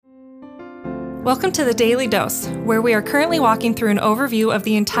Welcome to the Daily Dose, where we are currently walking through an overview of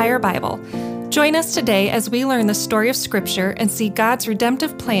the entire Bible. Join us today as we learn the story of Scripture and see God's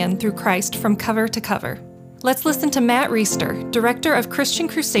redemptive plan through Christ from cover to cover. Let's listen to Matt Reisetter, Director of Christian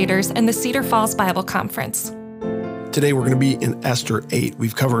Crusaders and the Cedar Falls Bible Conference. Today we're going to be in Esther 8.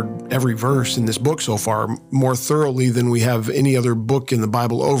 We've covered every verse in this book so far more thoroughly than we have any other book in the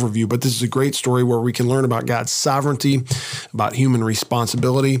Bible overview, but this is a great story where we can learn about God's sovereignty, about human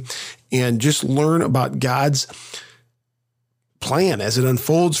responsibility, and just learn about God's plan as it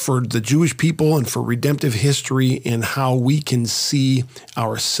unfolds for the Jewish people and for redemptive history and how we can see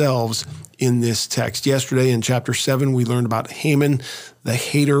ourselves in this text. Yesterday in chapter 7, we learned about Haman, the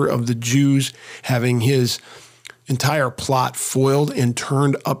hater of the Jews, having his entire plot foiled and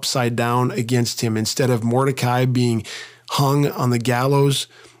turned upside down against him. Instead of Mordecai being hung on the gallows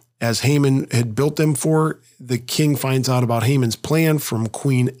as Haman had built them for, the king finds out about Haman's plan from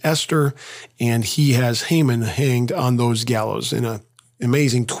Queen Esther, and he has Haman hanged on those gallows in an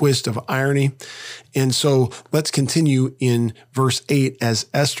amazing twist of irony. And so let's continue in verse 8 as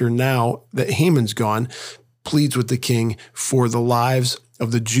Esther, now that Haman's gone, pleads with the king for the lives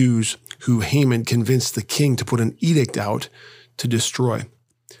of the Jews who Haman convinced the king to put an edict out to destroy.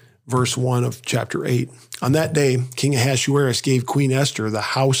 Verse 1 of chapter 8. On that day, King Ahasuerus gave Queen Esther the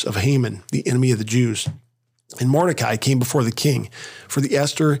house of Haman, the enemy of the Jews. And Mordecai came before the king, for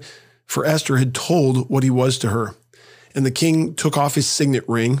Esther had told what he was to her. And the king took off his signet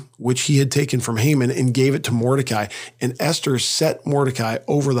ring, which he had taken from Haman, and gave it to Mordecai. And Esther set Mordecai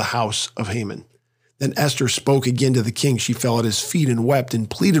over the house of Haman. Then Esther spoke again to the king. She fell at his feet and wept and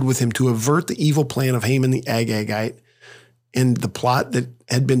pleaded with him to avert the evil plan of Haman the Agagite and the plot that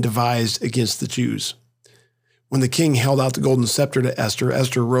had been devised against the Jews. When the king held out the golden scepter to Esther,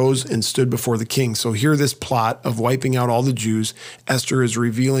 Esther rose and stood before the king. So here this plot of wiping out all the Jews, Esther is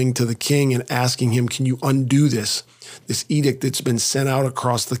revealing to the king and asking him, can you undo this edict that's been sent out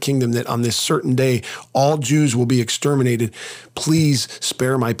across the kingdom that on this certain day, all Jews will be exterminated. Please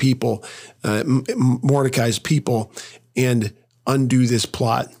spare my people, Mordecai's people, and undo this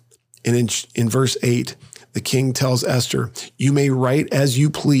plot. And in verse 8, the king tells Esther, you may write as you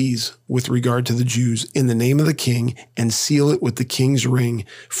please with regard to the Jews in the name of the king and seal it with the king's ring,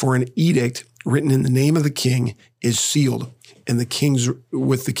 for an edict written in the name of the king is sealed and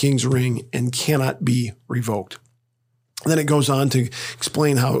with the king's ring and cannot be revoked. Then it goes on to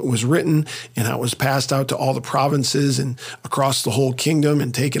explain how it was written and how it was passed out to all the provinces and across the whole kingdom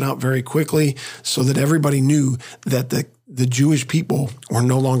and taken out very quickly so that everybody knew that the Jewish people were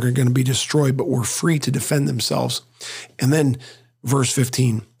no longer going to be destroyed, but were free to defend themselves. And then verse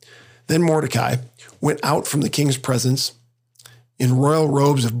 15, then Mordecai went out from the king's presence in royal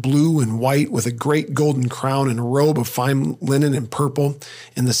robes of blue and white with a great golden crown and a robe of fine linen and purple.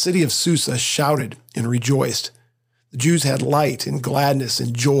 And the city of Susa shouted and rejoiced. The Jews had light and gladness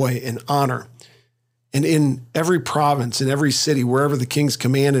and joy and honor. And in every province, in every city, wherever the king's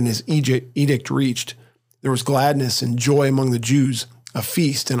command and his edict reached, there was gladness and joy among the Jews, a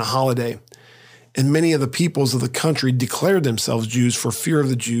feast and a holiday. And many of the peoples of the country declared themselves Jews, for fear of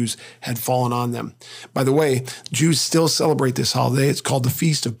the Jews had fallen on them. By the way, Jews still celebrate this holiday. It's called the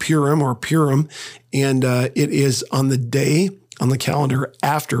Feast of Purim or Purim, and it is on the day on the calendar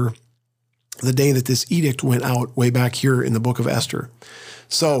after the day that this edict went out way back here in the book of Esther.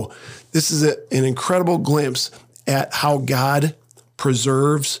 So this is an incredible glimpse at how God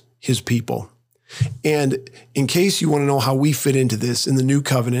preserves his people. And in case you want to know how we fit into this in the new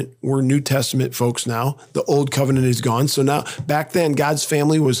covenant, we're New Testament folks now. The old covenant is gone. So now back then, God's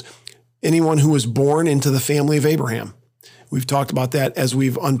family was anyone who was born into the family of Abraham. We've talked about that as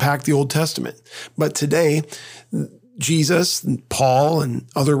we've unpacked the Old Testament. But today, Jesus and Paul and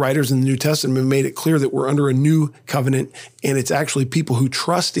other writers in the New Testament have made it clear that we're under a new covenant, and it's actually people who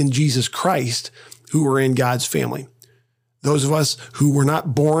trust in Jesus Christ who are in God's family. Those of us who were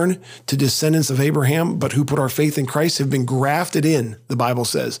not born to descendants of Abraham, but who put our faith in Christ have been grafted in, the Bible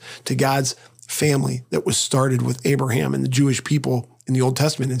says, to God's family that was started with Abraham and the Jewish people in the Old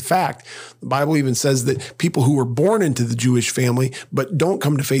Testament. In fact, the Bible even says that people who were born into the Jewish family but don't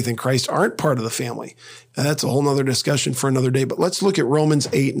come to faith in Christ aren't part of the family. And that's a whole nother discussion for another day. But let's look at Romans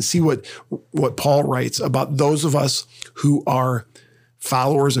 8 and see what Paul writes about those of us who are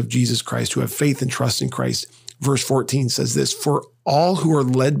followers of Jesus Christ, who have faith and trust in Christ. Verse 14 says this, for all who are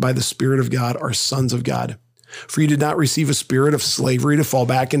led by the Spirit of God are sons of God. For you did not receive a spirit of slavery to fall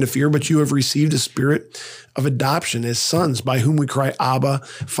back into fear, but you have received a spirit of adoption as sons, by whom we cry, Abba,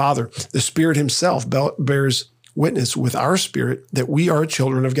 Father. The Spirit himself bears witness with our spirit that we are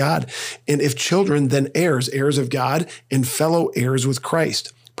children of God. And if children, then heirs, heirs of God, and fellow heirs with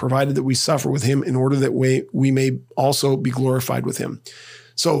Christ, provided that we suffer with him in order that we may also be glorified with him.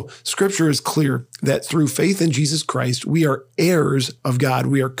 So Scripture is clear that through faith in Jesus Christ, we are heirs of God.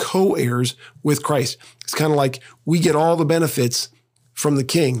 We are co-heirs with Christ. It's kind of like we get all the benefits from the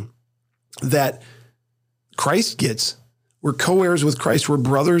King that Christ gets. We're co-heirs with Christ. We're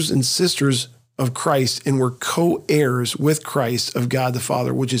brothers and sisters of Christ, and we're co-heirs with Christ of God the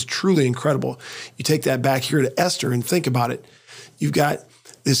Father, which is truly incredible. You take that back here to Esther and think about it. You've got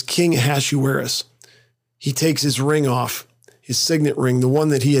this King Ahasuerus. He takes his ring off, his signet ring, the one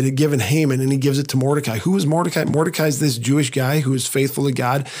that he had given Haman, and he gives it to Mordecai. Who is Mordecai? Mordecai's this Jewish guy who is faithful to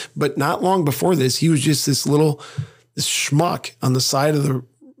God, but not long before this, he was just this schmuck on the side of the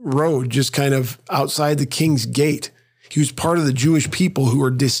road, just kind of outside the king's gate. He was part of the Jewish people who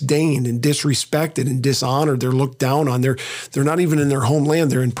are disdained and disrespected and dishonored. They're looked down on. They're not even in their homeland.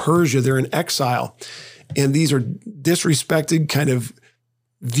 They're in Persia. They're in exile. And these are disrespected, kind of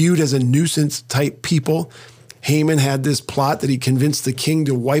viewed as a nuisance type people. Haman had this plot that he convinced the king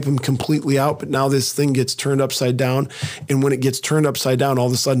to wipe him completely out, but now this thing gets turned upside down. And when it gets turned upside down, all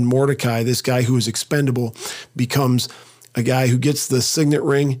of a sudden Mordecai, this guy who is expendable, becomes a guy who gets the signet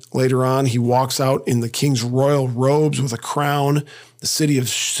ring. Later on, he walks out in the king's royal robes with a crown. The city of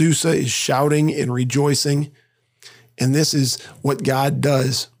Susa is shouting and rejoicing. And this is what God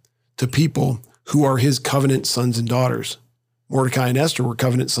does to people who are his covenant sons and daughters. Mordecai and Esther were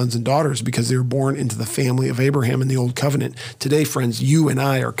covenant sons and daughters because they were born into the family of Abraham in the old covenant. Today, friends, you and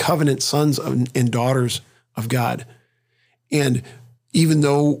I are covenant sons and daughters of God. And even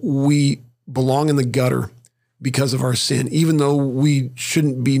though we belong in the gutter because of our sin, even though we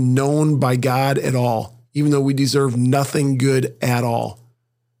shouldn't be known by God at all, even though we deserve nothing good at all,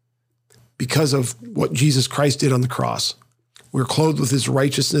 because of what Jesus Christ did on the cross, we're clothed with his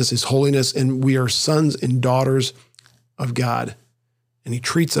righteousness, his holiness, and we are sons and daughters of God. And he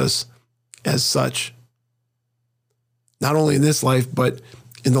treats us as such, not only in this life, but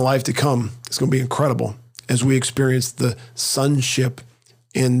in the life to come. It's going to be incredible as we experience the sonship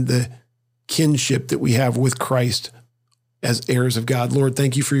and the kinship that we have with Christ as heirs of God. Lord,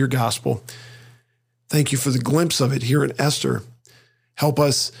 thank you for your gospel. Thank you for the glimpse of it here in Esther. Help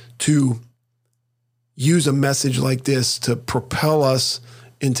us to use a message like this to propel us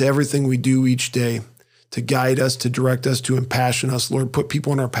into everything we do each day, to guide us, to direct us, to impassion us. Lord, put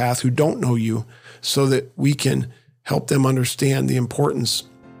people on our path who don't know you so that we can help them understand the importance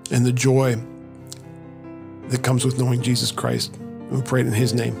and the joy that comes with knowing Jesus Christ. And we pray it in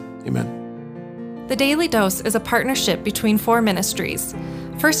his name. Amen. The Daily Dose is a partnership between 4 ministries.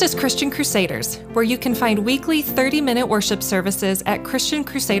 First is Christian Crusaders, where you can find weekly 30-minute worship services at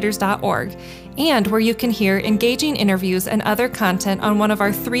christiancrusaders.org, and where you can hear engaging interviews and other content on one of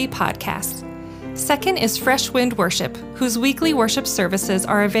our 3 podcasts. Second is Fresh Wind Worship, whose weekly worship services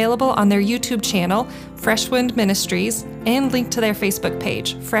are available on their YouTube channel, Fresh Wind Ministries, and linked to their Facebook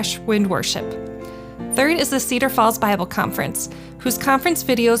page, Fresh Wind Worship. Third is the Cedar Falls Bible Conference, whose conference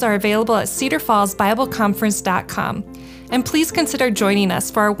videos are available at cedarfallsbibleconference.com. And please consider joining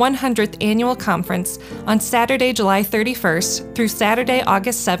us for our 100th annual conference on Saturday, July 31st through Saturday,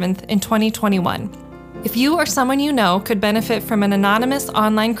 August 7th in 2021. If you or someone you know could benefit from an anonymous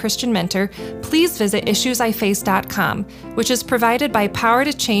online Christian mentor, please visit issuesiface.com, which is provided by Power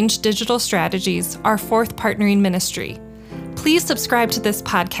to Change Digital Strategies, our 4th partnering ministry. Please subscribe to this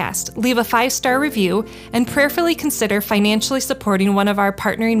podcast, leave a 5-star review, and prayerfully consider financially supporting one of our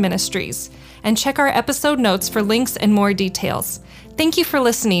partnering ministries. And check our episode notes for links and more details. Thank you for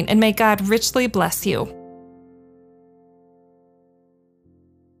listening, and may God richly bless you.